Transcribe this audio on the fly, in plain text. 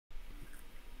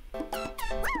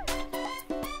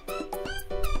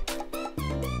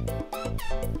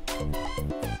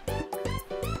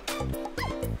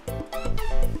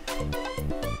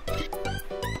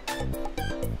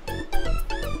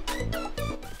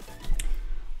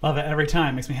Love it every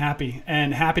time. Makes me happy.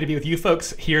 And happy to be with you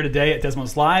folks here today at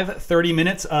Desmos Live. 30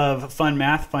 minutes of fun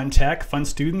math, fun tech, fun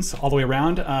students all the way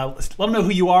around. Let them know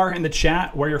who you are in the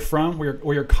chat, where you're from,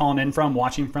 where you're calling in from,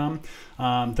 watching from.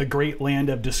 The great land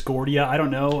of Discordia. I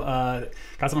don't know.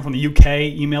 Got someone from the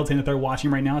UK emailed saying that they're watching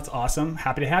right now. It's awesome.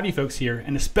 Happy to have you folks here.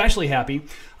 And especially happy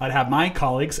to have my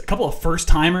colleagues, a couple of first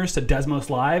timers to Desmos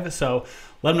Live. So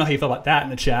let them know how you feel about that in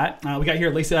the chat. We got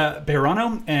here Lisa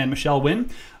Bejarano and Michelle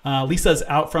Wynn. Lisa's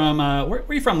out from, where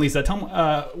are you from, Lisa? Tell them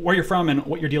where you're from and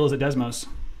what your deal is at Desmos.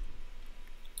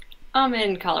 I'm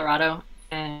in Colorado,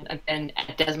 and I've been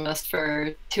at Desmos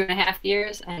for 2.5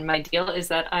 years, and my deal is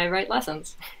that I write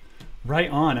lessons. Right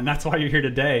on, and that's why you're here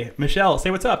today. Michelle, say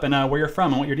what's up and where you're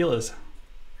from and what your deal is.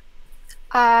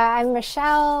 I'm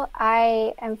Michelle.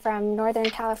 I am from Northern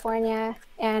California,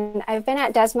 and I've been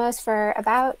at Desmos for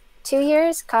about 2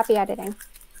 years, copy editing.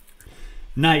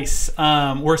 Nice.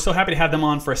 We're so happy to have them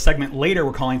on for a segment later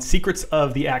we're calling Secrets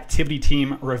of the Activity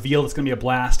Team Revealed. It's going to be a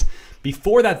blast.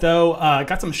 Before that, though,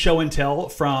 got some show and tell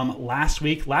from last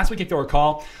week. Last week, if you'll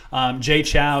recall, Jay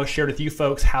Chow shared with you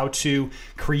folks how to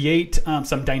create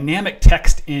some dynamic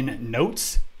text in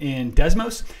notes in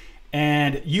Desmos.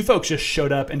 And you folks just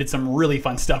showed up and did some really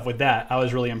fun stuff with that. I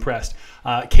was really impressed.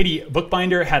 Katie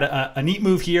Bookbinder had a neat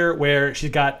move here where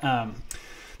she's got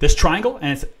this triangle,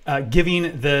 and it's giving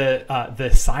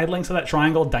the side links of that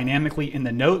triangle dynamically in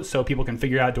the note so people can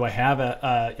figure out, do I have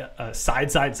a side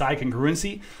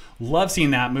congruency? Love seeing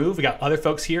that move. We got other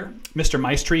folks here. Mr.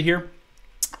 Maestri here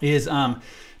is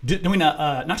doing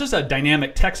not just a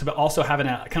dynamic text, but also having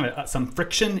a kind of some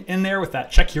friction in there with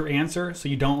that check your answer so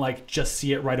you don't like just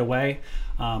see it right away.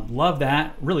 Love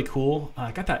that. Really cool.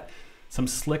 Got that some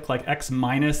slick like X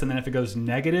minus, and then if it goes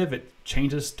negative, it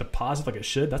changes to positive like it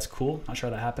should. That's cool. Not sure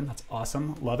how that happened. That's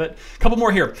awesome. Love it. A couple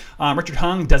more here. Richard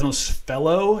Hung, Desmos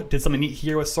fellow, did something neat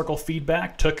here with circle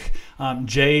feedback. Took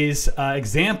Jay's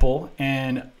example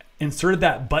and inserted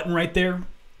that button right there.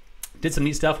 Did some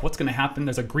neat stuff. What's going to happen?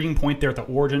 There's a green point there at the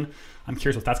origin. I'm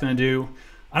curious what that's going to do.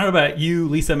 I don't know about you,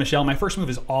 Lisa, Michelle. My first move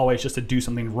is always just to do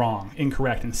something wrong,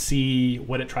 incorrect, and see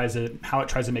what it tries to, how it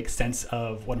tries to make sense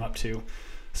of what I'm up to.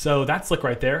 So that's slick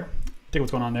right there. Take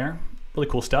what's going on there. Really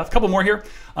cool stuff. A couple more here.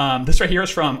 This right here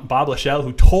is from Bob Lachelle,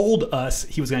 who told us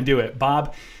he was going to do it.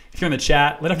 Bob, if you're in the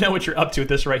chat, let him know what you're up to with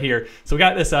this right here. So we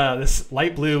got this this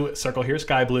light blue circle here,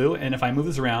 sky blue, and if I move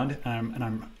this around and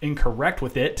I'm incorrect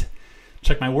with it,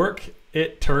 check my work,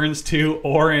 it turns to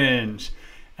orange.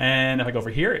 And if I go over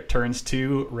here, it turns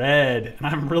to red. And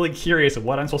I'm really curious of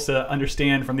what I'm supposed to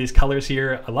understand from these colors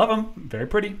here. I love them. Very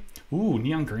pretty. Ooh,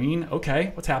 neon green.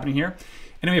 Okay, what's happening here?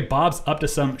 Anyway, Bob's up to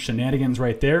some shenanigans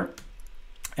right there.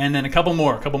 And then a couple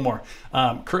more.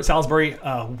 Kurt Salisbury,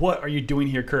 what are you doing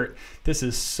here, Kurt? This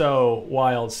is so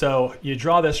wild. So you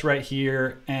draw this right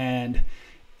here, and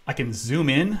I can zoom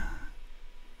in.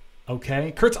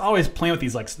 Okay, Kurt's always playing with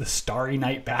these like the Starry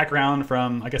Night background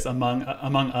from, I guess, Among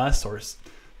Us, or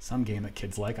some game that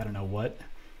kids like. I don't know what.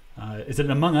 Is it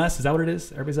Among Us? Is that what it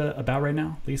is? Everybody's about right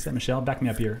now? Lisa, Michelle, back me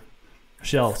up here.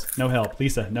 Michelle, no help.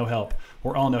 Lisa, no help.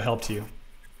 We're all no help to you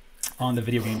on the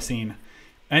video game scene.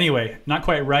 Anyway, not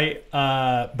quite right.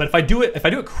 But if I do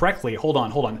it correctly, hold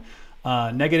on.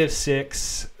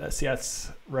 -6. Let's see,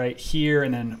 that's right here,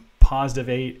 and then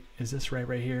 +8. Is this right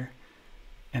here?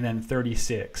 And then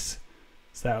 36.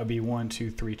 So that would be 1, 2,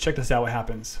 3. Check this out. What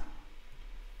happens?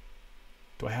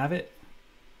 Do I have it?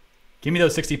 Give me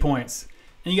those 60 points.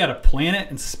 And you got to plan it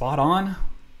and spot on.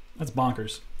 That's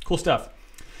bonkers. Cool stuff.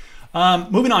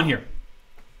 Moving on here.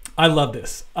 I love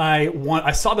this.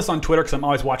 I saw this on Twitter because I'm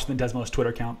always watching the Desmos Twitter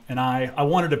account, and I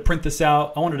wanted to print this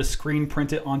out. I wanted to screen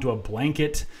print it onto a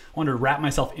blanket. I wanted to wrap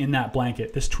myself in that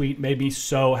blanket. This tweet made me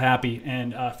so happy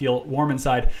and feel warm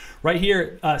inside. Right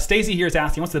here, Stacy here is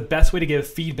asking, what's the best way to give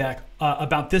feedback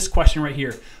about this question right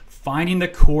here? Finding the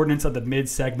coordinates of the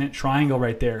mid-segment triangle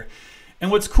right there. And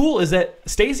what's cool is that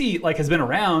Stacy has been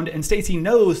around, and Stacy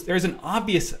knows there's an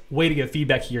obvious way to give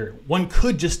feedback here. One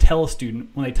could just tell a student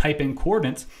when they type in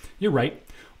coordinates, you're right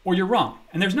or you're wrong.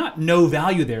 And there's not no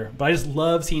value there, but I just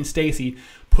love seeing Stacy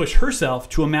push herself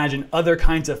to imagine other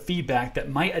kinds of feedback that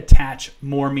might attach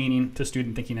more meaning to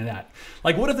student thinking of that.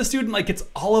 Like, what if the student gets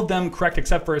all of them correct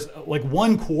except for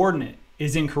one coordinate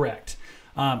is incorrect?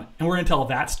 And we're going to tell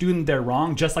that student they're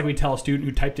wrong, just like we tell a student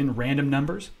who typed in random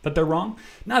numbers that they're wrong.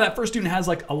 Now that first student has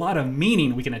a lot of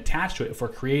meaning we can attach to it if we're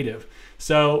creative.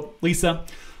 So Lisa,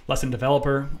 lesson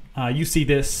developer, you see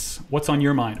this. What's on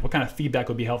your mind? What kind of feedback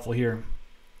would be helpful here?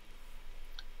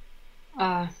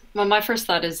 Well, my first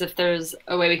thought is if there's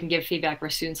a way we can give feedback where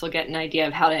students will get an idea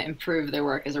of how to improve their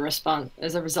work as a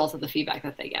result of the feedback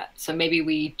that they get. So maybe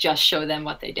we just show them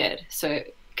what they did. So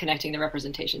connecting the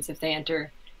representations. If they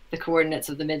enter the coordinates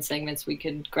of the mid segments, we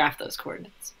could graph those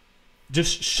coordinates.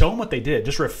 Just show them what they did.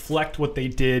 Just reflect what they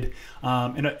did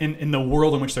in the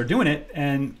world in which they're doing it,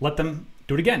 and let them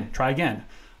do it again. Try again.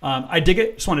 I dig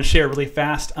it. Just want to share really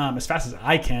fast, as fast as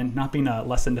I can, not being a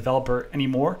lesson developer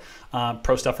anymore.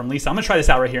 Pro stuff from Lisa. I'm going to try this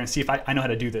out right here and see if I know how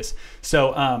to do this.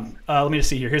 So let me just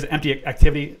see here. Here's an empty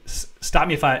activity. Stop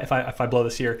me if I blow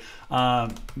this here.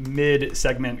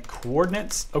 Mid-segment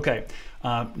coordinates. Okay.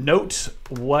 Note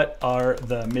what are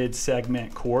the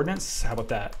mid-segment coordinates. How about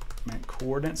that?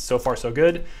 Coordinates. So far, so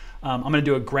good. I'm going to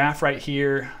do a graph right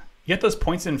here. You got those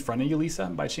points in front of you, Lisa,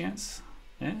 by chance?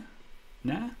 Yeah?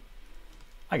 Nah?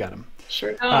 I got them.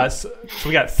 Sure. So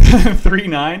we got 3,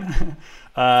 9,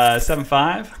 7,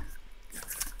 5,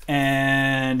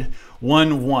 and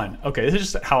 1, 1. Okay, this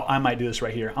is just how I might do this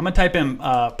right here. I'm going to type in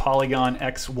polygon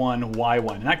x1,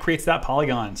 y1, and that creates that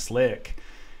polygon. Slick.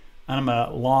 And I'm going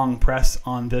to long press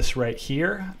on this right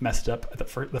here. Messed up at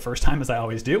the first time, as I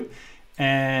always do.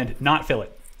 And not fill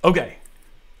it. Okay.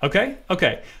 Okay.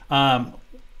 Okay.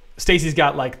 Stacy's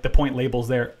got like the point labels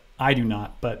there. I do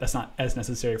not, but that's not as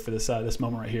necessary for this this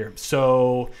moment right here.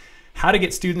 So how to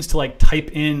get students to like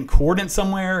type in coordinates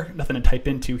somewhere, nothing to type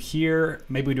into here.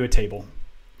 Maybe we do a table.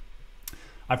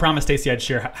 I promised Stacy I'd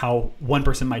share how one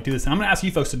person might do this. And I'm gonna ask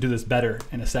you folks to do this better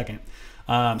in a second.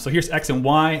 So here's X and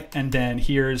Y, and then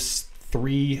here's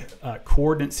 3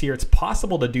 coordinates here. It's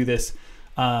possible to do this,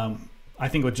 I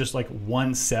think with just like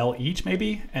one cell each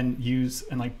maybe, and use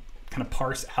and like kind of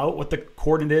parse out what the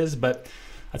coordinate is, but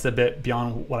that's a bit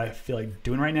beyond what I feel like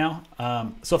doing right now.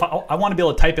 So if I want to be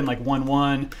able to type in like 1,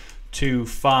 1, 2,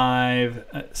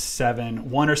 5, 7,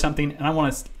 1 or something, and I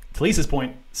want to Lisa's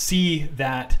point, see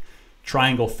that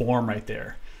triangle form right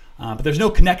there. But there's no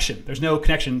connection. There's no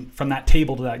connection from that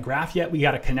table to that graph yet. We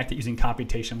got to connect it using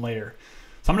computation later.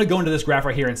 So I'm going to go into this graph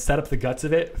right here and set up the guts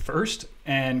of it first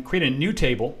and create a new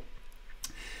table.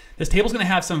 This table is going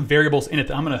to have some variables in it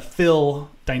that I'm going to fill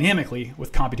dynamically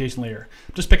with computation layer.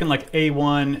 I'm just picking like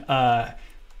A1,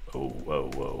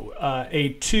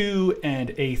 A2, and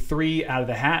A3 out of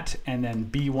the hat, and then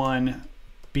B1,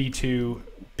 B2,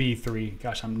 B3.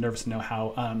 Gosh, I'm nervous to know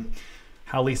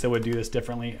how Lisa would do this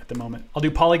differently at the moment. I'll do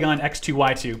polygon X2,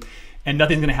 Y2, and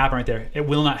nothing's going to happen right there. It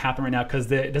will not happen right now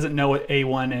because it doesn't know what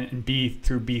A1 and B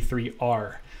through B3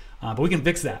 are. But we can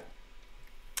fix that.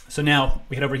 So now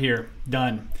we head over here.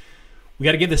 Done. We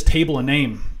got to give this table a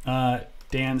name.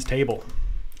 Dan's table.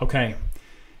 Okay.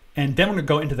 And then we're going to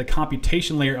go into the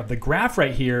computation layer of the graph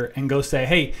right here and go say,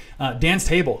 hey, Dan's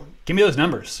table, give me those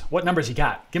numbers. What numbers you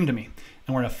got? Give them to me.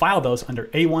 And we're going to file those under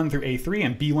A1 through A3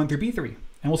 and B1 through B3.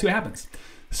 And we'll see what happens.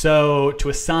 So to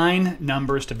assign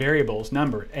numbers to variables,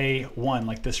 number A1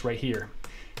 like this right here.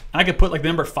 I could put like the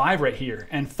number 5 right here,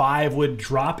 and 5 would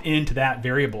drop into that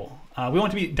variable. We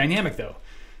want it to be dynamic though.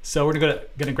 So we're gonna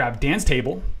grab Dan's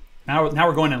table. Now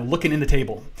we're going and looking in the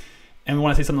table. And we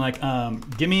want to say something like,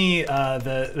 give me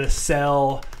the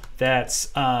cell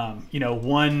that's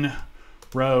 1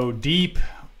 row deep,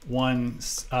 1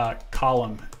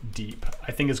 column deep.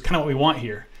 I think is kind of what we want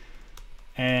here.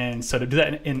 And so to do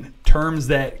that in terms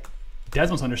that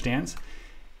Desmos understands,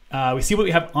 we see what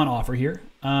we have on offer here.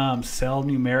 Cell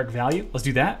numeric value. Let's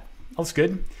do that. That's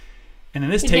good. And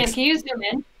then this takes. Dan, can you zoom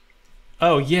in?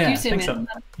 Oh yeah, I zoom think so.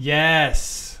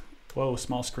 Yes. Whoa,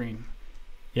 small screen.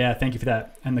 Yeah, thank you for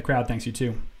that. And the crowd thanks you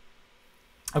too.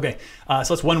 Okay,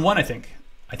 so it's 1, 1, I think.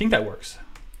 I think that works.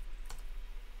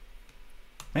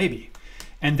 Maybe.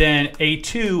 And then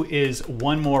A2 is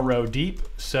 1 more row deep.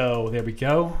 So there we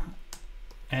go.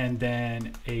 And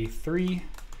then A3,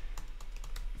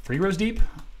 3 rows deep. And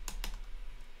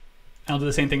I'll do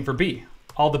the same thing for B.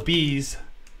 All the B's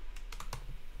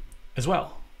as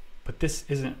well. But this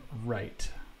isn't right.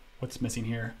 What's missing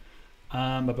here?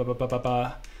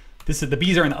 This is the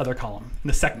B's are in the other column, in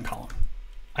the second column.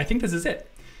 I think this is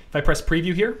it. If I press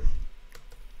preview here,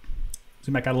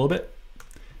 zoom back out a little bit,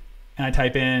 and I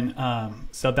type in,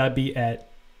 so that'd be at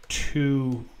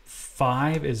 2,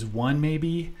 5 is 1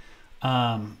 maybe,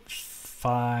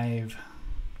 5,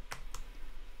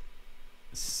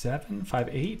 7, 5,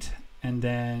 8, and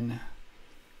then,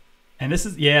 and this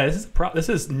is, yeah, this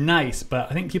is nice, but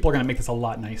I think people are gonna make this a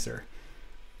lot nicer.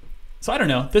 So I don't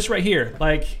know, this right here,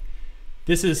 like,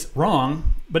 this is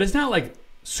wrong, but it's not like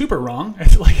super wrong.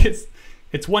 It's like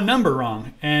it's one number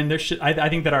wrong, and there should I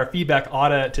think that our feedback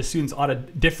to students ought to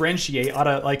differentiate, ought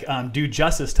to like do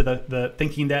justice to the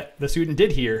thinking that the student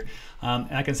did here,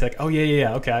 and I can say like, oh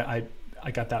yeah, okay,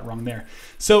 I got that wrong there.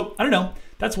 So I don't know.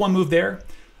 That's one move there.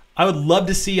 I would love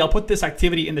to see, I'll put this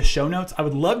activity in the show notes. I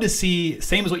would love to see,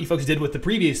 same as what you folks did with the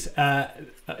previous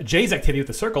Jay's activity with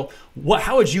the circle.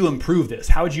 How would you improve this?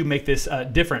 How would you make this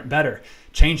different, better,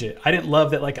 change it? I didn't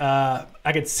love that, like,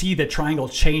 I could see the triangle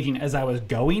changing as I was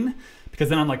going, because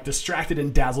then I'm like distracted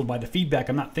and dazzled by the feedback.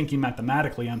 I'm not thinking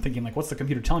mathematically. I'm thinking like, what's the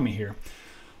computer telling me here?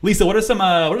 Lisa, what are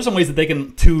some ways that they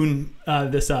can tune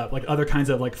this up? Like other kinds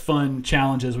of like fun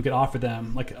challenges we could offer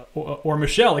them, like or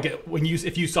Michelle, like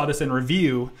if you saw this in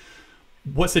review,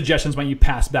 what suggestions might you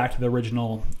pass back to the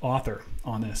original author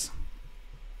on this?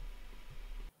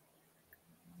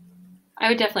 I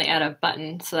would definitely add a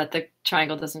button so that the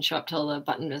triangle doesn't show up till the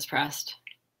button is pressed.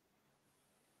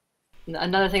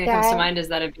 Another thing that comes to mind is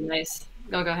that it'd be nice.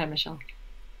 Go ahead, Michelle.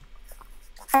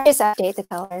 I just update the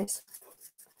colors.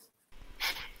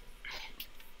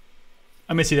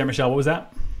 I missed you there, Michelle. What was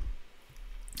that?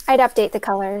 I'd update the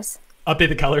colors. Update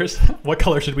the colors? What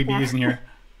color should we be using here?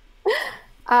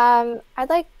 I'd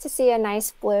like to see a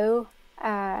nice blue,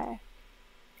 and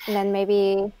then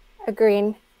maybe a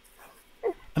green.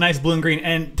 A nice blue and green.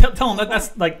 And tell them that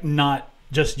that's like not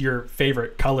just your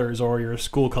favorite colors or your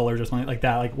school colors or something like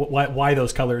that. Like why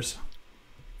those colors?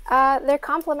 They're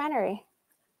complementary.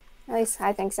 At least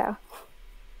I think so.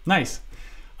 Nice.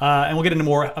 And we'll get into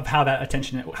more of how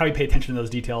we pay attention to those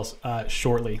details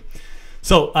shortly.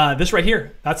 So this right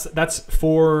here, that's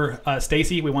for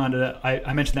Stacy. We wanted to,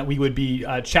 I mentioned that we would be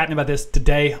chatting about this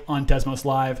today on Desmos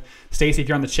Live. Stacy, if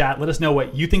you're on the chat, let us know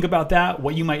what you think about that,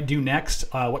 what you might do next,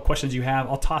 what questions you have.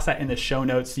 I'll toss that in the show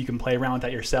notes so you can play around with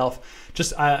that yourself.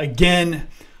 Just again,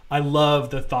 I love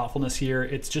the thoughtfulness here.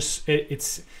 It's just,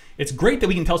 it's great that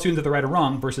we can tell students if they're right or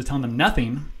wrong versus telling them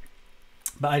nothing.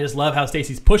 But I just love how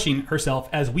Stacy's pushing herself,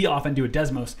 as we often do at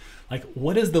Desmos. Like,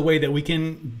 what is the way that we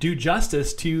can do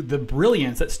justice to the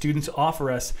brilliance that students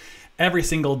offer us every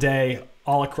single day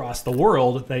all across the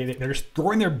world? They're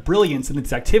storing their brilliance in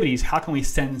these activities. How can we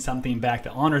send something back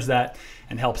that honors that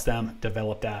and helps them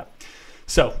develop that?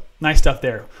 So, nice stuff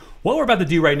there. What we're about to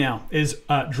do right now is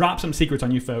drop some secrets on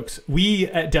you folks. We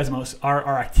at Desmos,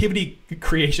 our activity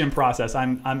creation process,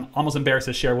 I'm almost embarrassed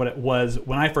to share what it was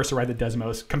when I first arrived at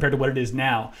Desmos compared to what it is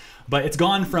now. But it's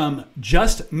gone from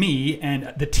just me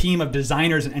and the team of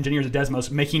designers and engineers at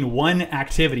Desmos making one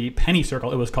activity, Penny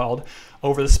Circle it was called,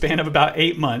 over the span of about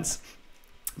 8 months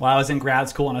while I was in grad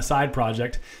school on a side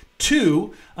project,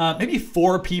 to maybe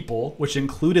 4 people, which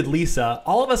included Lisa,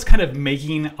 all of us kind of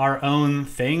making our own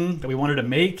thing that we wanted to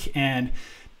make and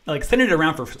like sending it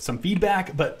around for some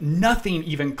feedback, but nothing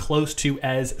even close to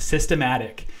as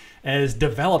systematic, as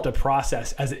developed a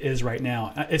process as it is right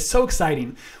now. It's so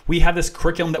exciting. We have this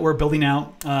curriculum that we're building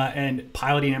out and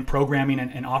piloting and programming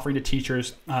and offering to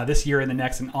teachers this year and the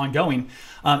next and ongoing.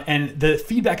 And the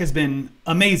feedback has been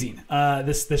amazing.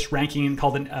 This ranking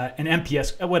called an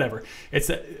MPS, whatever.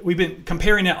 We've been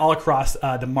comparing it all across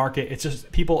the market. It's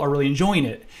just people are really enjoying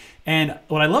it. And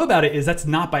what I love about it is that's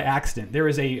not by accident. There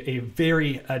is a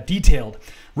very detailed,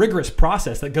 rigorous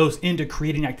process that goes into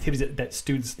creating activities that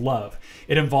students love.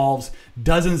 It involves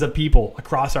dozens of people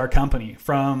across our company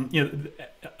from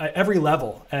every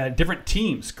level, different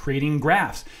teams creating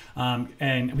graphs.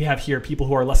 And we have here people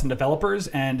who are lesson developers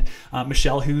and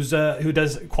Michelle who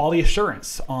does quality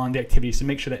assurance on the activities to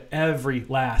make sure that every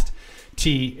last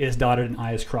T is dotted and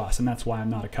I is crossed. And that's why I'm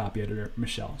not a copy editor,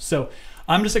 Michelle. So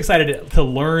I'm just excited to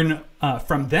learn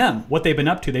from them what they've been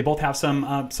up to. They both have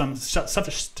some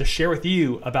stuff to share with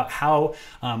you about how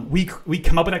we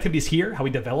come up with activities here, how we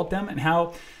develop them, and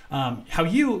how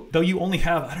you, though you only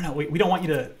have, I don't know, we don't want you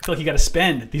to feel like you got to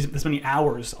spend this many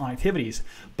hours on activities,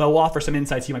 but we'll offer some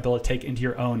insights you might be able to take into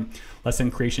your own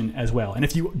lesson creation as well. And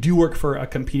if you do work for a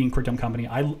competing curriculum company,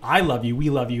 I love you, we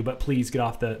love you, but please get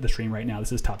off the stream right now.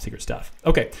 This is top secret stuff.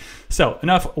 Okay, so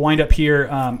enough wind up here.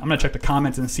 I'm gonna check the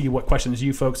comments and see what questions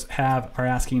you folks are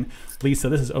asking. Lisa,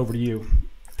 this is over to you.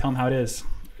 Tell them how it is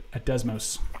at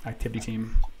Desmos activity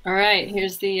team. All right,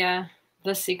 here's the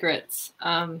secrets.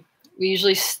 We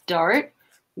usually start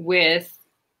with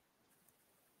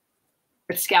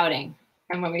scouting.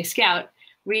 And when we scout,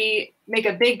 we make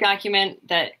a big document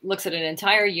that looks at an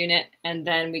entire unit, and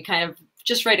then we kind of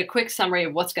just write a quick summary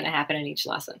of what's going to happen in each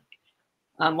lesson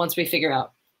once we figure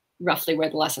out roughly where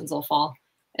the lessons will fall.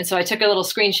 And so I took a little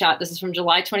screenshot. This is from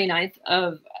July 29th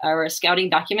of our scouting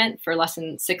document for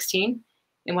lesson 16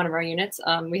 in one of our units.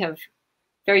 We have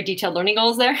very detailed learning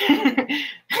goals there.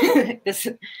 This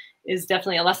is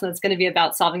definitely a lesson that's going to be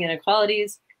about solving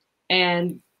inequalities,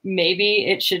 and maybe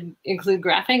it should include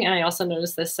graphing. And I also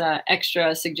noticed this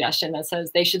extra suggestion that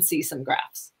says they should see some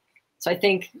graphs. So I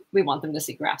think we want them to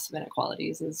see graphs of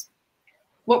inequalities is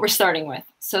what we're starting with.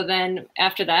 So then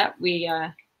after that, we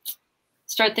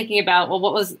start thinking about, well,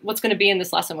 what's going to be in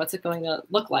this lesson? What's it going to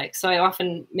look like? So I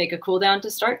often make a cool down to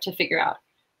start to figure out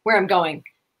where I'm going.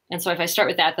 And so if I start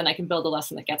with that, then I can build a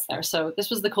lesson that gets there. So this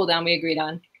was the cool down we agreed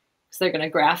on. So they're going to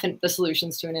graph the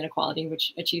solutions to an inequality,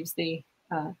 which achieves the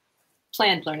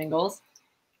planned learning goals.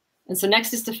 And so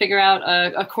next is to figure out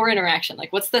a core interaction.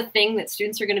 Like, what's the thing that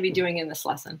students are going to be doing in this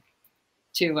lesson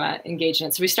to engage in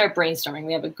it? So we start brainstorming.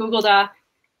 We have a Google Doc,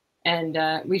 and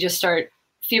we just start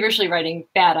feverishly writing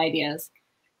bad ideas.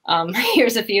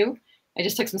 Here's a few. I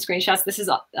just took some screenshots. This is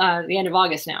the end of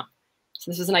August now. So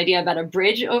this was an idea about a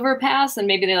bridge overpass, and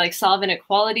maybe they like solve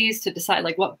inequalities to decide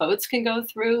like what boats can go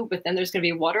through, but then there's going to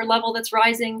be a water level that's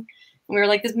rising. And we were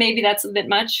like, maybe that's a bit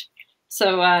much.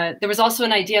 So there was also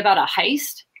an idea about a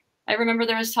heist. I remember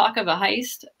there was talk of a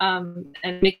heist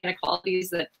and make inequalities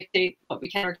that dictate what we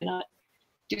can or cannot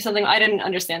do something. I didn't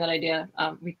understand that idea.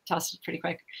 We tossed it pretty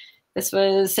quick. This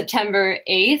was September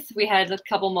 8th. We had a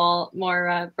couple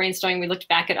more brainstorming. We looked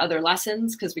back at other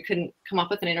lessons because we couldn't come up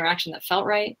with an interaction that felt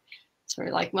right. So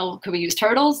we're like, well, could we use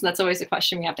turtles? That's always a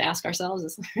question we have to ask ourselves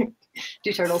is,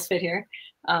 do turtles fit here?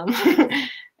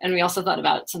 And we also thought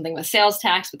about something with sales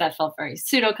tax, but that felt very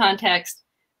pseudo context.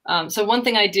 So one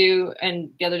thing I do and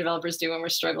the other developers do when we're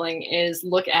struggling is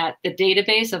look at the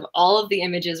database of all of the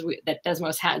images that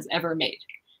Desmos has ever made,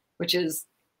 which is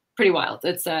pretty wild.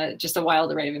 It's just a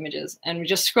wild array of images. And we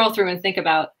just scroll through and think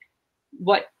about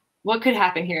what could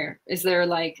happen here. Is there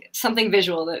like something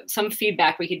visual, some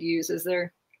feedback we could use? Is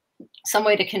there some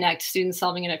way to connect students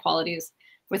solving inequalities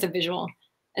with a visual?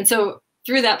 And so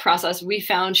through that process, we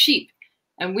found sheep.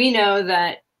 And we know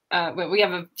that we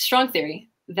have a strong theory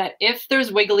that if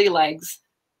there's wiggly legs,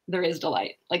 there is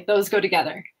delight. Like those go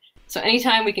together. So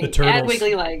anytime we can add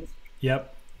wiggly legs.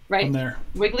 Yep. Right. I'm there.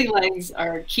 Wiggly legs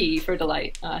are key for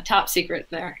delight. Top secret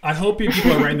there. I hope you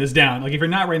people are writing this down. Like if you're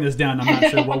not writing this down, I'm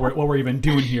not sure what we're even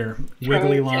doing here.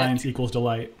 Wiggly lines equals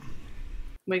delight.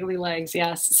 Wiggly legs,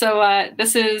 yes. So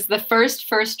this is the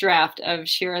first draft of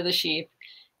Shira the sheep.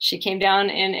 She came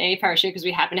down in a parachute because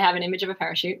we happen to have an image of a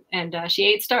parachute, and she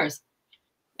ate stars.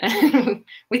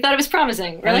 We thought it was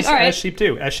promising. We're like, all right. As sheep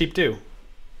do. As sheep do.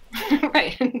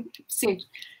 Right. Seemed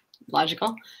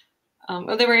logical.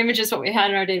 Well, there were images what we had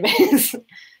in our database.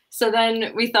 So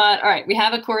then we thought, all right, we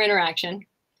have a core interaction.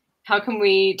 How can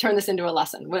we turn this into a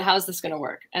lesson? How's this going to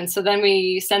work? And so then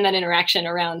we send that interaction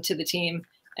around to the team.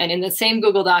 And in the same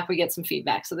Google Doc, we get some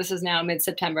feedback. So this is now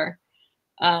mid-September.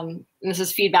 And this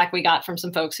is feedback we got from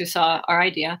some folks who saw our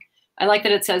idea. I like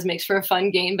that it says makes for a fun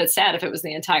game, but sad if it was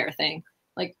the entire thing.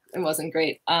 Like, it wasn't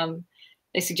great.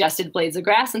 They suggested blades of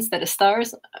grass instead of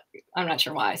stars. I'm not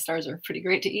sure why. Stars are pretty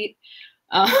great to eat.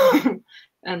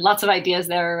 And lots of ideas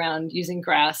there around using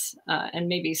grass and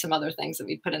maybe some other things that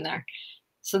we put in there.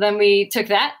 So then we took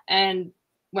that and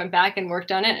went back and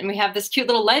worked on it. And we have this cute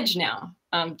little ledge now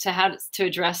to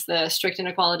address the strict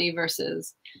inequality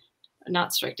versus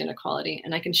not strict inequality.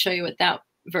 And I can show you what that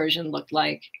version looked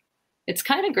like. It's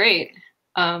kind of great.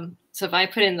 So if I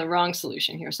put in the wrong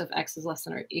solution here, so if x is less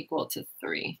than or equal to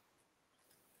 3,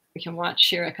 we can watch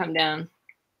Shira come down.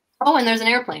 Oh, and there's an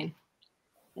airplane.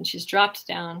 And she's dropped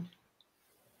down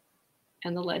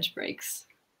and the ledge breaks.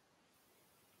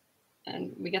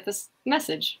 And we get this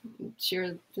message.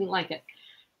 Shira didn't like it.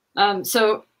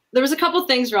 So there was a couple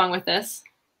things wrong with this.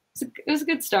 It was a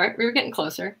good start. We were getting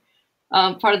closer.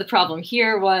 Part of the problem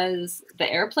here was the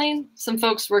airplane. Some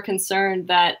folks were concerned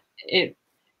that it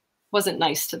wasn't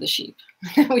nice to the sheep.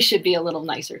 We should be a little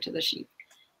nicer to the sheep.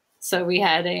 So we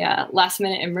had a last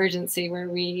minute emergency where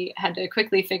we had to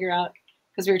quickly figure out,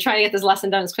 because we were trying to get this lesson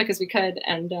done as quick as we could,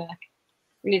 and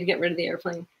we need to get rid of the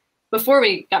airplane. Before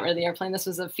we got rid of the airplane, this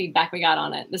was the feedback we got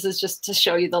on it. This is just to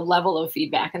show you the level of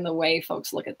feedback and the way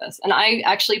folks look at this. And I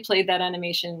actually played that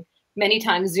animation many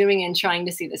times, zooming in, trying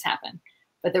to see this happen.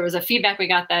 But there was a feedback we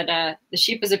got that the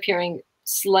sheep was appearing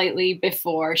slightly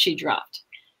before she dropped.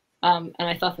 And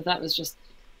I thought that was just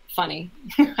funny.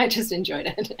 I just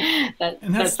enjoyed it.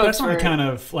 That's on account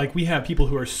of, like, we have people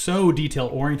who are so detail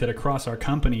oriented across our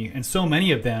company, and so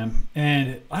many of them.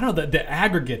 And I don't know, the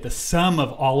aggregate, the sum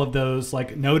of all of those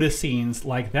like notice scenes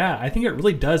like that, I think it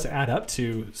really does add up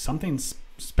to something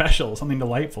special, something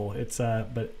delightful. It's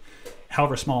but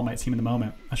however small it might seem in the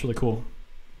moment, that's really cool.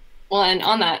 Well, and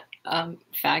on that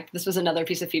fact, this was another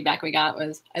piece of feedback we got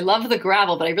was, I love the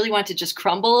gravel, but I really want it to just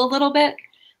crumble a little bit.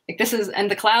 Like and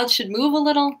the clouds should move a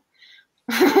little.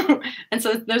 And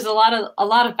so there's a lot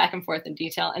of back and forth in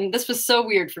detail. And this was so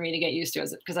weird for me to get used to,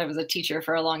 because I was a teacher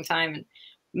for a long time and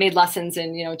made lessons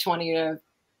in 20 to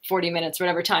 40 minutes,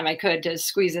 whatever time I could to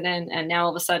squeeze it in. And now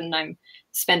all of a sudden I'm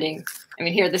spending,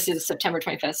 here, this is September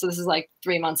 25th. So this is like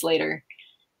 3 months later,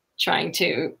 trying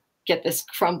to get this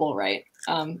crumble right.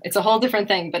 It's a whole different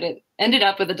thing, but it ended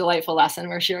up with a delightful lesson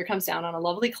where Shira comes down on a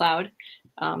lovely cloud,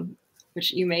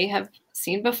 which you may have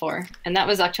seen before. And that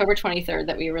was October 23rd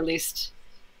that we released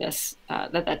this,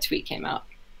 that tweet came out.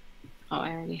 Oh,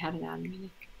 I already had it on me.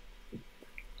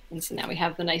 And so now we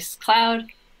have the nice cloud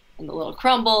and the little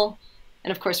crumble.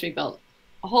 And of course we built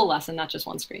a whole lesson, not just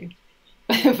one screen.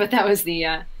 But that was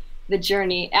the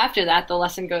journey. After that, the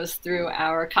lesson goes through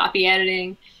our copy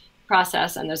editing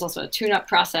process, and there's also a tune-up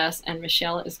process, and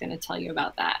Michelle is going to tell you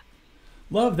about that.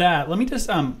 Love that. Let me just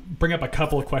bring up a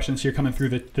couple of questions here coming through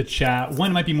the chat.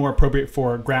 One might be more appropriate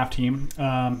for Graph Team,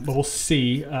 but we'll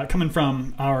see. Coming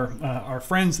from our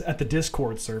friends at the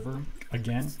Discord server.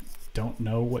 Again, don't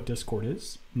know what Discord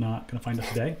is. Not going to find us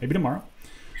today. Maybe tomorrow.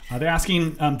 They're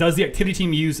asking, does the activity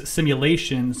team use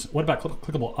simulations? What about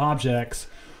clickable objects?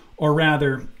 Or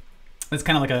rather, it's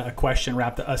kind of like a question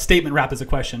wrapped, a statement wrapped as a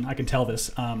question. I can tell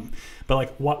this, but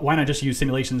like, why not just use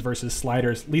simulations versus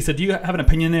sliders? Lisa, do you have an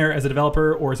opinion there as a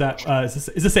developer, or is that is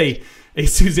this a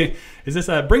Suzanne? Is this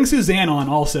a bring Suzanne on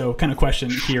also kind of question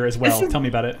here as well? Tell me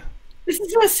about it. This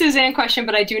is a Suzanne question,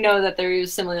 but I do know that there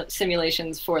use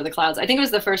simulations for the clouds. I think it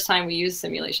was the first time we used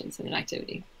simulations in an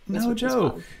activity. No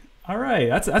joke. All right,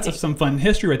 that's some fun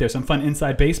history right there, some fun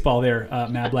inside baseball there,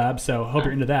 Mad Lab. So hope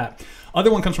you're into that. Other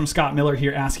one comes from Scott Miller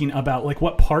here asking about like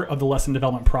what part of the lesson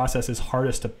development process is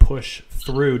hardest to push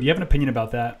through. Do you have an opinion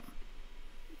about that?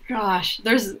 Gosh,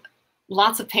 there's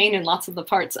lots of pain in lots of the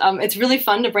parts. It's really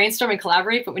fun to brainstorm and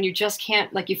collaborate, but when you just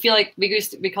can't, like you feel like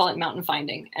we call it mountain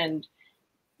finding, and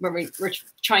where we're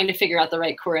trying to figure out the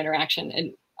right core interaction,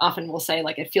 and often we'll say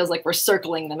like it feels like we're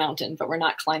circling the mountain, but we're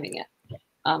not climbing it.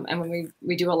 And when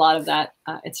we do a lot of that,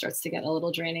 it starts to get a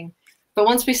little draining. But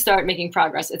once we start making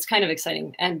progress, it's kind of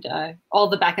exciting. And all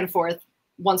the back and forth,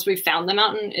 once we've found the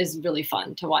mountain, is really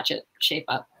fun to watch it shape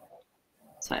up.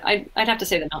 So I'd have to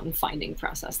say the mountain finding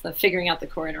process, the figuring out the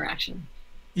core interaction.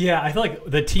 Yeah, I feel like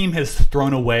the team has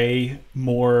thrown away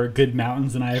more good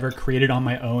mountains than I ever created on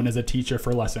my own as a teacher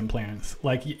for lesson plans.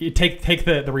 Like you take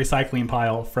the recycling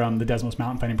pile from the Desmos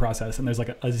mountain finding process, and there's like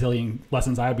a zillion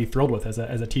lessons I would be thrilled with as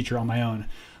a teacher on my own.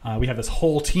 We have this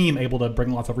whole team able to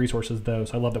bring lots of resources though,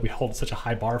 so I love that we hold such a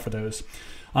high bar for those.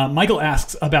 Michael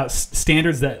asks about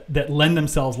standards that lend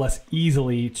themselves less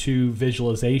easily to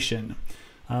visualization.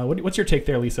 What's your take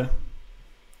there, Lisa?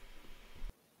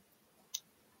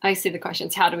 I see the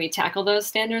questions. How do we tackle those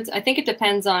standards? I think it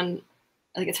depends on,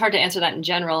 like, it's hard to answer that in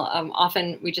general.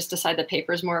 Often we just decide that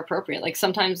paper is more appropriate. Like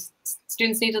sometimes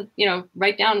students need to,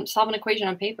 write down, solve an equation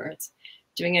on paper. It's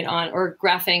doing it on, or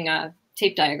graphing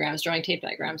tape diagrams, drawing tape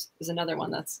diagrams is another one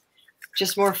that's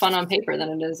just more fun on paper than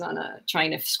it is on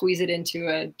trying to squeeze it into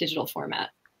a digital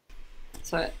format.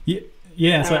 So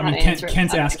yeah. So I mean,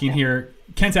 Kent's asking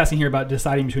here about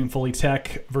deciding between fully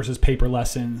tech versus paper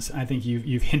lessons. I think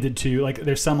you've hinted to, like,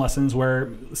 there's some lessons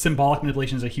where symbolic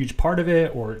manipulation is a huge part of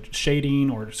it, or shading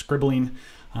or scribbling.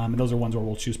 And those are ones where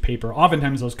we'll choose paper.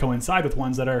 Oftentimes those coincide with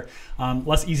ones that are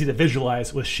less easy to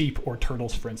visualize, with sheep or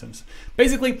turtles, for instance.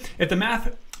 Basically, if the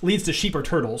math leads to sheep or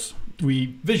turtles,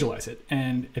 we visualize it.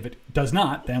 And if it does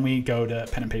not, then we go to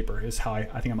pen and paper, is how I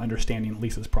think I'm understanding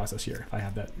Lisa's process here, if I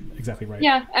have that exactly right.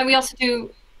 Yeah, and we also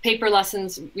do paper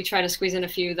lessons. We try to squeeze in a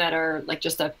few that are like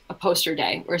just a poster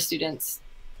day where students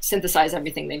synthesize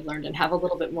everything they've learned and have a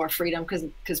little bit more freedom,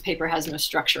 because paper has no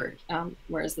structure,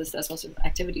 whereas this Desmos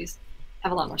activities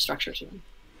have a lot more structure to them.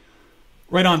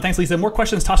 Right on. Thanks, Lisa. More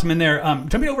questions, toss them in there.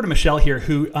 Jumping over to Michelle here,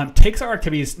 who takes our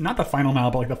activities, not the final mile,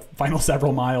 but like the final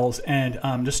several miles, and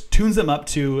just tunes them up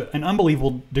to an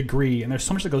unbelievable degree. And there's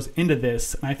so much that goes into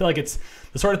this. And I feel like it's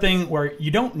the sort of thing where you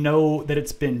don't know that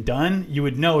it's been done. You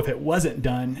would know if it wasn't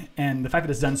done. And the fact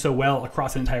that it's done so well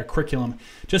across an entire curriculum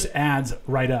just adds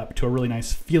right up to a really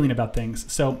nice feeling about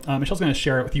things. So Michelle's going to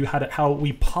share with you how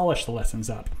we polish the lessons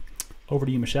up. Over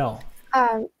to you, Michelle.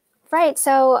 Right.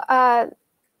 So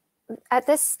at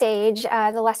this stage,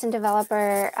 the lesson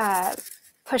developer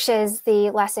pushes the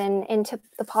lesson into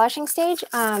the polishing stage.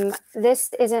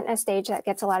 This isn't a stage that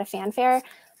gets a lot of fanfare,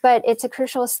 but it's a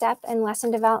crucial step in lesson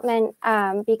development,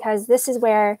 because this is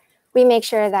where we make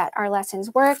sure that our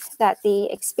lessons work, that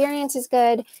the experience is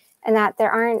good, and that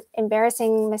there aren't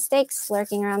embarrassing mistakes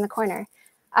lurking around the corner.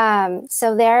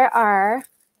 So there are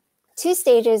two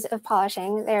stages of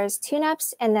polishing. There's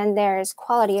tune-ups, and then there's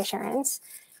quality assurance.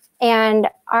 And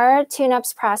our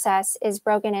tune-ups process is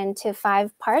broken into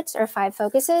 5 parts, or 5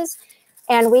 focuses.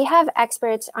 And we have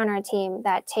experts on our team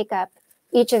that take up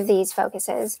each of these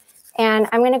focuses. And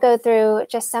I'm going to go through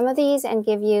just some of these and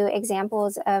give you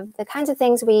examples of the kinds of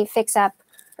things we fix up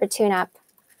or tune up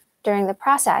during the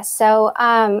process. So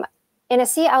in a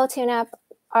CL tune-up,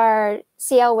 our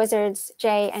CL wizards,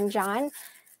 Jay and John,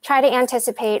 try to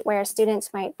anticipate where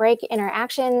students might break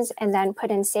interactions and then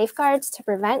put in safeguards to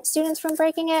prevent students from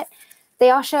breaking it. They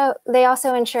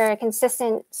also ensure a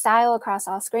consistent style across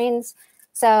all screens.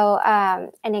 So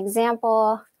an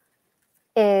example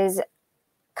is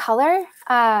color.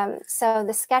 So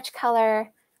the sketch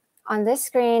color on this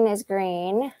screen is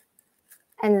green,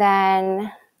 and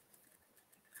then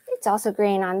it's also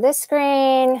green on this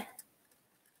screen.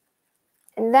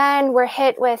 And then we're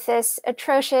hit with this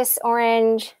atrocious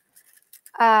orange.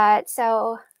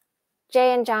 So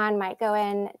Jay and John might go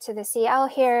in to the CL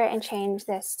here and change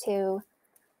this to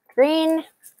green.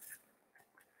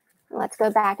 Let's go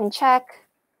back and check.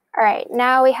 All right,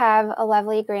 now we have a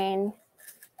lovely green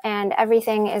and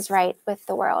everything is right with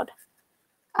the world.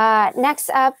 Next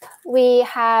up, we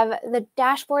have the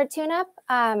dashboard tune-up.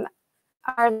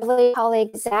 Our lovely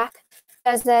colleague, Zach,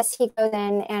 does this. He goes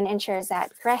in and ensures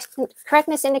that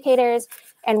correctness indicators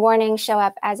and warnings show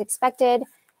up as expected,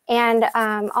 and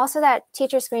also that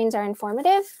teacher screens are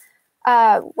informative.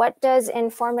 What does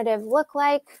informative look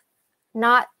like?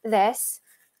 Not this.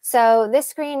 So this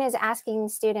screen is asking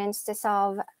students to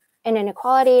solve an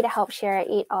inequality, to help Shira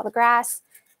eat all the grass,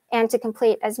 and to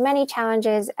complete as many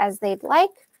challenges as they'd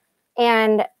like.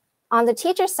 And on the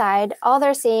teacher side, all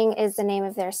they're seeing is the name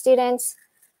of their students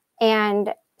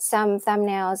and some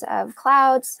thumbnails of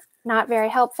clouds, not very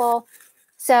helpful.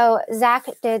 So Zach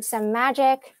did some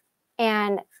magic,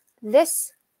 and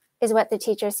this is what the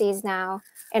teacher sees now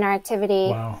in our activity.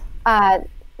 Wow.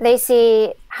 They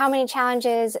see how many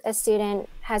challenges a student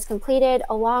has completed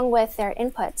along with their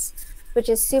inputs, which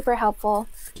is super helpful.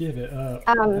 Give it up.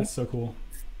 That's so cool.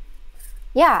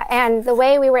 Yeah, and the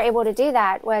way we were able to do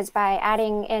that was by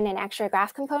adding in an extra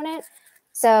graph component.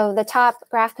 So the top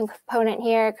graph component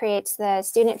here creates the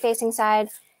student-facing side,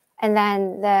 and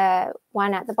then the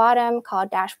one at the bottom called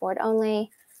dashboard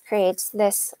only creates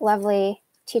this lovely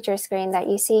teacher screen that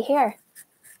you see here.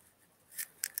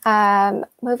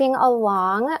 Moving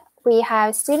along, we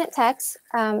have student text.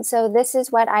 So this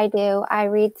is what I do. I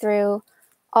read through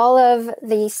all of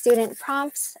the student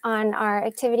prompts on our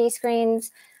activity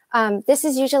screens. This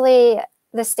is usually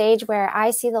the stage where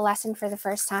I see the lesson for the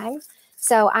first time.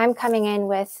 So I'm coming in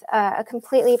with a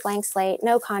completely blank slate,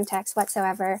 no context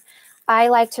whatsoever. I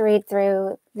like to read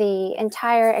through the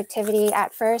entire activity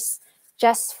at first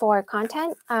just for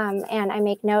content, and I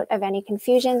make note of any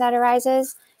confusion that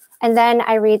arises. And then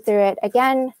I read through it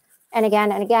again and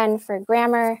again and again for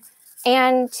grammar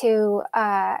and to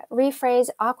rephrase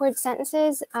awkward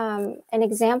sentences. An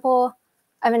example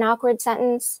of an awkward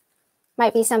sentence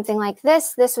might be something like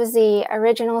this. This was the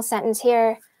original sentence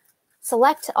here.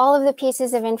 Select all of the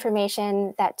pieces of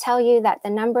information that tell you that the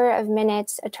number of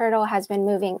minutes a turtle has been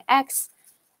moving X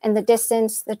and the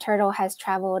distance the turtle has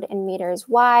traveled in meters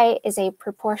Y is a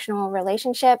proportional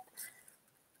relationship.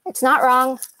 It's not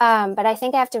wrong, but I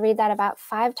think I have to read that about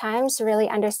 5 times to really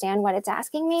understand what it's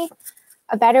asking me.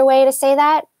 A better way to say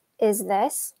that is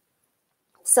this.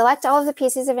 Select all of the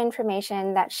pieces of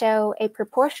information that show a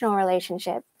proportional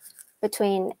relationship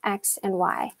between X and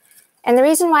Y. And the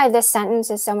reason why this sentence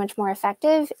is so much more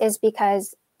effective is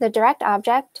because the direct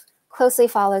object closely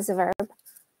follows the verb,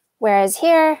 whereas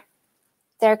here,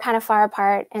 they're kind of far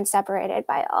apart and separated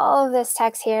by all of this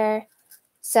text here.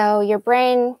 So your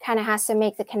brain kind of has to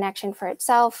make the connection for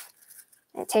itself.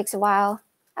 It takes a while.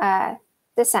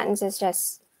 This sentence is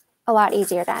just a lot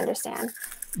easier to understand.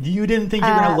 You didn't think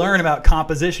you were going to learn about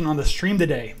composition on the stream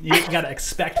today. You got to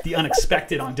expect the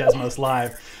unexpected on Desmos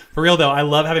Live. For real, though, I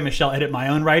love having Michelle edit my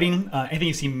own writing. Anything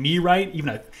you see me write,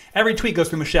 even every tweet goes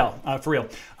through Michelle, for real.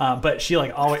 But she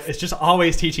it's just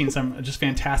always teaching some just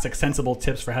fantastic, sensible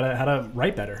tips for how to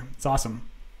write better. It's awesome.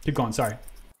 Keep going. Sorry.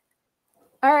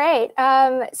 All right.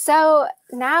 So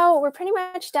now we're pretty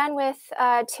much done with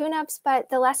tune-ups, but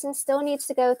the lesson still needs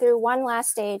to go through one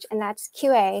last stage, and that's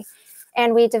QA.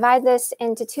 And we divide this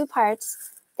into 2 parts.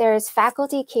 There's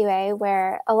faculty QA,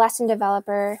 where a lesson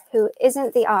developer who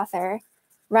isn't the author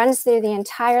runs through the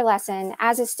entire lesson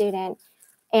as a student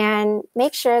and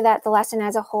makes sure that the lesson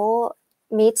as a whole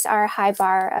meets our high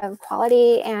bar of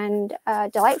quality and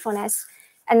delightfulness.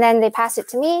 And then they pass it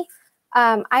to me.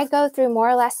 I go through more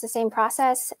or less the same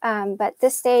process, but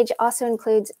this stage also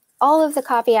includes all of the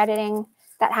copy editing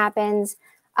that happens.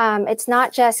 It's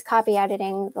not just copy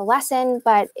editing the lesson,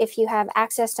 but if you have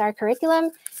access to our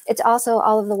curriculum, it's also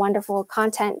all of the wonderful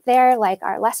content there, like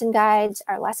our lesson guides,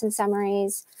 our lesson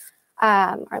summaries,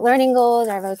 our learning goals,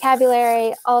 our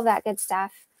vocabulary, all of that good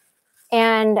stuff.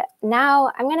 And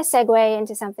now I'm going to segue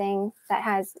into something that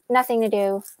has nothing to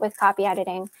do with copy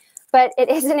editing, but it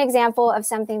is an example of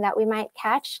something that we might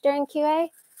catch during QA.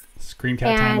 Screen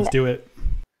cap time, let's do it.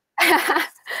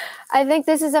 I think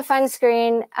this is a fun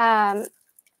screen.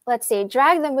 Let's see,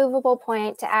 drag the movable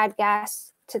point to add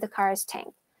gas to the car's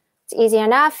tank. It's easy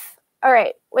enough. All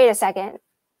right, wait a second.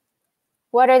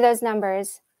 What are those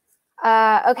numbers?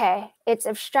 Okay, it's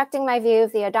obstructing my view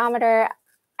of the odometer.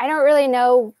 I don't really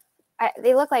know.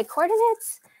 They look like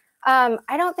coordinates.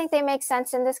 I don't think they make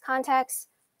sense in this context.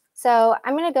 So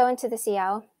I'm going to go into the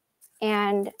CL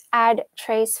and add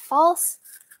trace false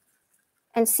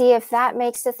and see if that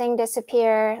makes the thing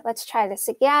disappear. Let's try this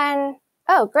again.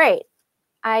 Oh, great.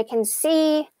 I can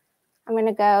see. I'm going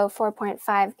to go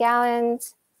 4.5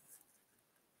 gallons.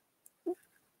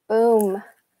 Boom.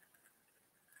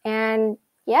 And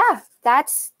yeah,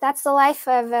 that's the life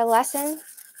of a lesson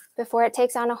before it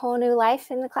takes on a whole new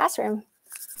life in the classroom.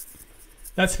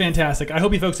 That's fantastic. I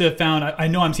hope you folks have found, I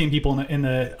know I'm seeing people in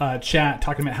the chat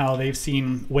talking about how they've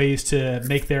seen ways to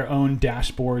make their own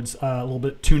dashboards a little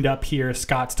bit tuned up here.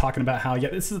 Scott's talking about how, yeah,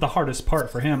 this is the hardest part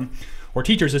for him or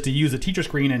teachers is to use the teacher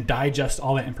screen and digest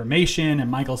all that information. And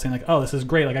Michael's saying like, oh, this is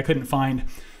great. Like I couldn't find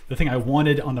the thing I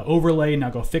wanted on the overlay, now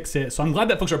go fix it. So I'm glad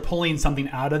that folks are pulling something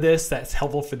out of this that's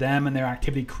helpful for them and their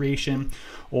activity creation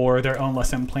or their own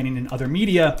lesson planning in other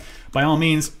media. By all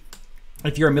means,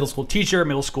 if you're a middle school teacher,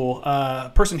 middle school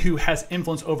person who has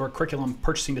influence over curriculum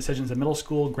purchasing decisions in middle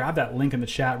school, grab that link in the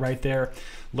chat right there,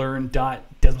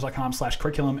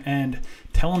 learn.desmos.com/curriculum, and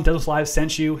tell them Desmos Live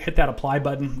sent you. Hit that apply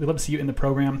button. We'd love to see you in the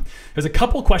program. There's a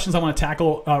couple questions I want to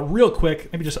tackle real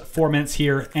quick, maybe just 4 minutes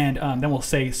here, and then we'll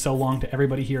say so long to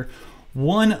everybody here.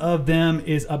 One of them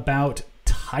is about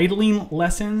titling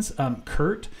lessons.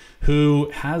 Kurt,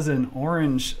 who has an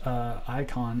orange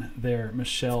icon there,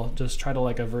 Michelle, just try to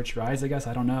like avert your eyes, I guess.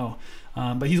 I don't know.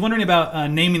 But he's wondering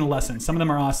about naming the lessons. Some of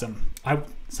them are awesome. Kurt,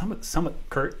 some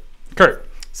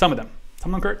of them,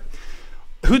 Kurt.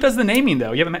 Who does the naming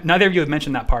though? Neither of you have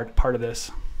mentioned that part of this.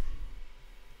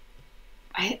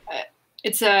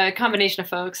 It's a combination of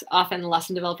folks. Often the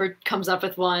lesson developer comes up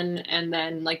with one, and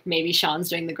then like maybe Sean's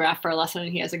doing the graph for a lesson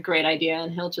and he has a great idea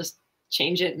and he'll just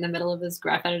change it in the middle of his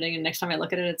graph editing, and next time I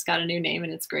look at it, it's got a new name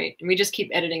and it's great. And we just keep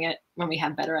editing it when we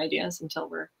have better ideas until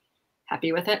we're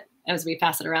happy with it as we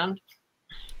pass it around.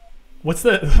 What's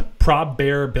the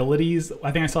probabilities?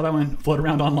 I think I saw that one float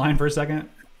around online for a second.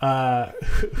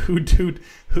 Whom did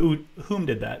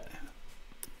that?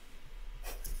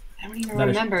 I don't even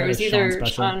remember. It was either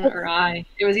Sean or I.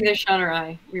 It was either Sean or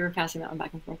I. We were passing that one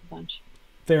back and forth a bunch.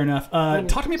 Fair enough.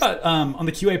 Talk to me about on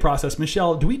the QA process,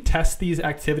 Michelle. Do we test these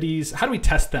activities? How do we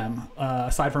test them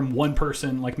aside from one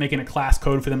person like making a class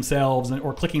code for themselves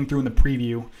or clicking through in the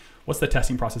preview? What's the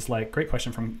testing process like? Great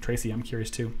question from Tracy. I'm curious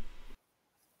too.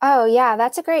 Oh yeah,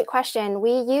 that's a great question.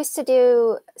 We used to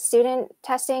do student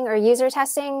testing or user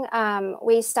testing.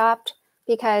 We stopped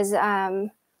because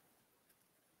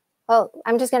well,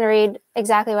 I'm just going to read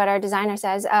exactly what our designer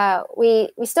says. We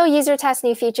still user test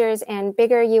new features and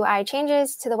bigger UI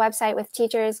changes to the website with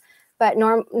teachers, but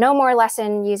no more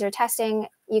lesson user testing.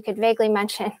 You could vaguely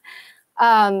mention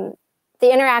the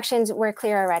interactions were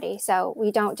clear already, so we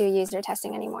don't do user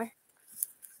testing anymore.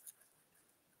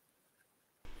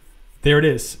 There it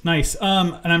is. Nice.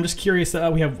 And I'm just curious.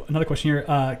 We have another question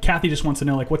here. Kathy just wants to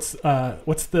know, like, which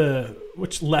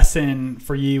lesson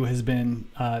for you has been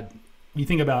you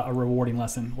think about a rewarding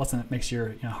lesson that makes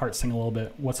your heart sing a little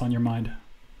bit. What's on your mind?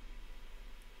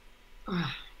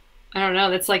 I don't know.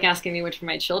 That's like asking me which of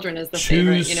my children is the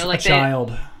Choose favorite. Like a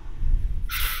child.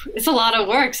 It's a lot of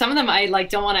work. Some of them I like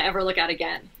don't want to ever look at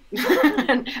again.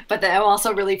 But I'm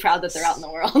also really proud that they're out in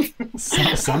the world.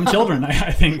 some children,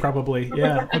 I think probably.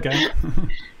 Yeah. Okay.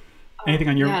 Anything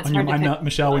on your mind,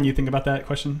 Michelle, when you think about that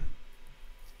question?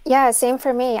 Yeah, same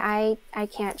for me. I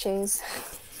can't choose.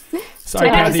 Sorry,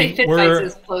 I have to Kathy. say Fit Fights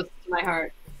is close to my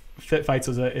heart. Fit Fights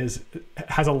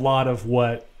has a lot of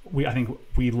what I think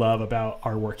we love about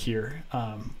our work here.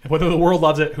 Whether the world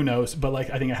loves it, who knows? But like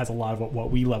I think it has a lot of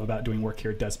what we love about doing work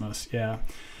here at Desmos. Yeah.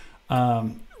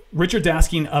 Richard's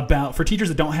asking about for teachers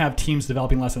that don't have teams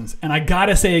developing lessons. And I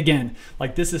gotta say again,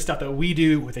 like this is stuff that we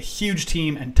do with a huge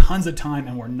team and tons of time,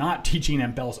 and we're not teaching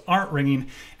and bells aren't ringing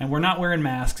and we're not wearing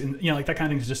masks, and like that kind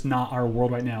of thing is just not our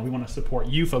world right now. We want to support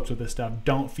you folks with this stuff.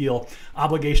 Don't feel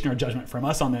obligation or judgment from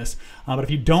us on this. But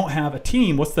if you don't have a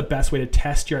team, what's the best way to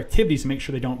test your activities to make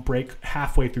sure they don't break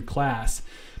halfway through class?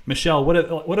 Michelle,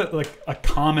 what like a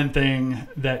common thing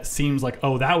that seems like,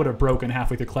 oh, that would have broken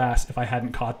halfway through class if I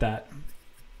hadn't caught that?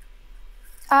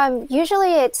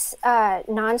 Usually it's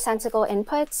nonsensical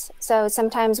inputs. So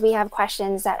sometimes we have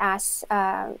questions that ask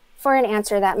for an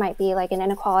answer that might be like an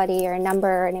inequality or a number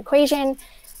or an equation.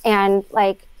 And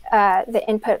like the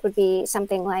input would be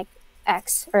something like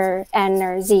X or N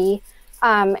or Z.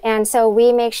 And so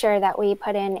we make sure that we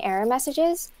put in error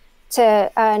messages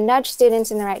to nudge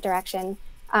students in the right direction.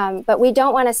 But we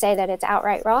don't want to say that it's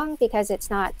outright wrong, because it's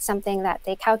not something that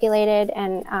they calculated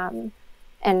and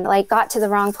like got to the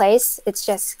wrong place. It's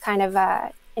just kind of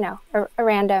a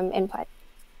random input.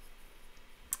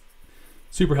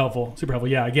 Super helpful, super helpful.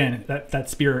 Yeah, again, that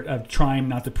spirit of trying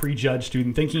not to prejudge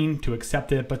student thinking, to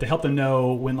accept it, but to help them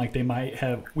know when like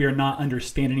we are not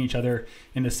understanding each other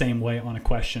in the same way on a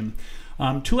question.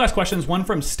 Two last questions. One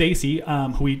from Stacy,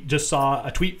 who we just saw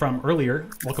a tweet from earlier.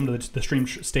 Welcome to the stream,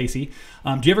 Stacy.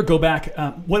 Do you ever go back?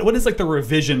 What is like the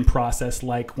revision process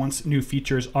like once new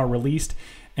features are released?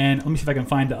 And let me see if I can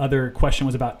find the other question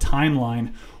was about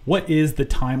timeline. What is the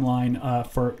timeline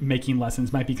for making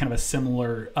lessons? Might be kind of a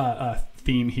similar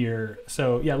theme here.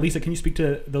 So yeah, Lisa, can you speak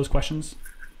to those questions?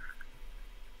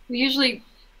 We usually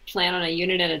plan on a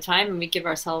unit at a time, and we give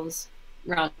ourselves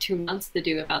around 2 months to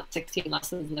do about 16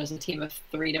 lessons, and there's a team of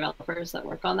 3 developers that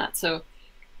work on that. So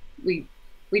we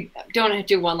don't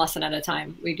do one lesson at a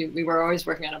time. We were always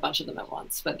working on a bunch of them at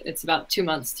once, but it's about 2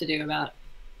 months to do about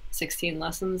 16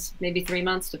 lessons, maybe 3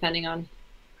 months, depending on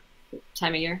the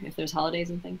time of year, if there's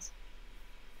holidays and things.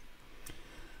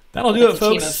 That'll do it,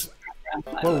 folks.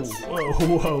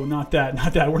 Whoa, not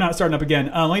that. We're not starting up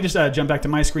again. Let me just jump back to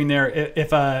my screen there.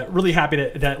 If really happy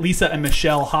that Lisa and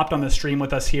Michelle hopped on the stream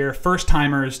with us here. First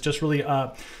timers, just really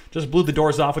just blew the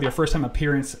doors off with your first time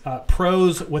appearance.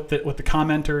 Pros with the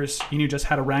commenters. You knew just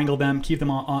how to wrangle them, keep them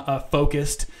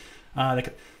focused. They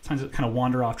sometimes kind of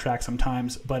wander off track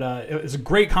sometimes, but it was a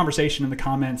great conversation in the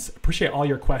comments. Appreciate all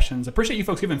your questions. Appreciate you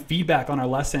folks giving feedback on our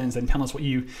lessons and telling us what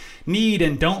you need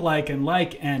and don't like, and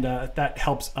that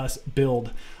helps us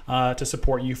build to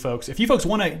support you folks. If you folks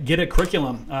want to get a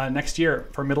curriculum next year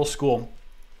for middle school,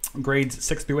 grades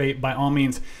 6 through 8, by all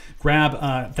means,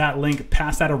 grab that link,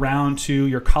 pass that around to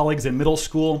your colleagues in middle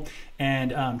school, and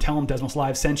tell them Desmos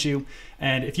Live sent you.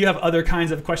 And if you have other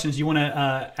kinds of questions you want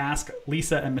to ask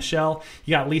Lisa and Michelle,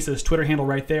 you got Lisa's Twitter handle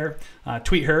right there.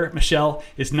 Tweet her. Michelle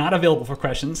is not available for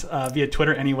questions via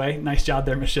Twitter anyway. Nice job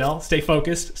there, Michelle. Stay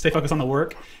focused on the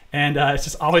work. And it's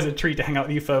just always a treat to hang out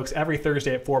with you folks every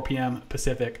Thursday at 4 p.m.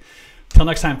 Pacific. Till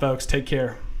next time, folks, take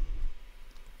care.